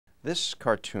This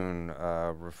cartoon,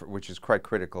 which is quite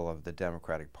critical of the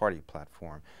Democratic Party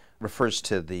platform, refers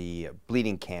to the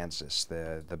Bleeding Kansas,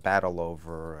 the battle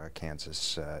over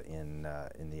Kansas in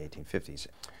the 1850s.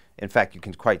 In fact, you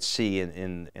can quite see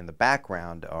in the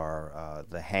background are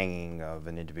the hanging of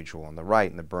an individual on the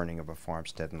right and the burning of a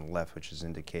farmstead on the left, which is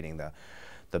indicating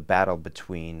the battle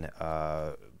between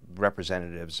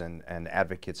representatives and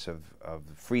advocates of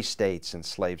free states and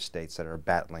slave states that are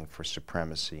battling for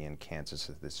supremacy in Kansas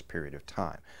at this period of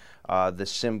time. The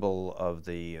symbol of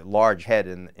the large head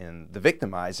in the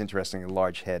victimized, interestingly,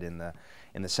 large head in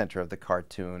the center of the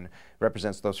cartoon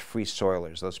represents those free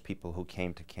soilers, those people who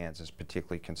came to Kansas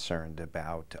particularly concerned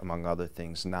about, among other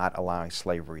things, not allowing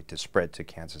slavery to spread to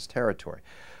Kansas territory.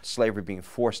 Slavery being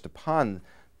forced upon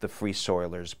the free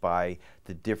soilers by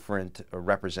the different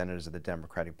representatives of the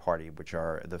Democratic Party, which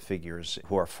are the figures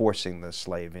who are forcing the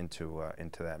slave into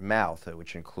that mouth,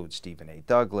 which includes Stephen A.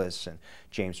 Douglas and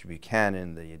James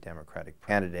Buchanan, the Democratic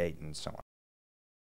candidate, and so on.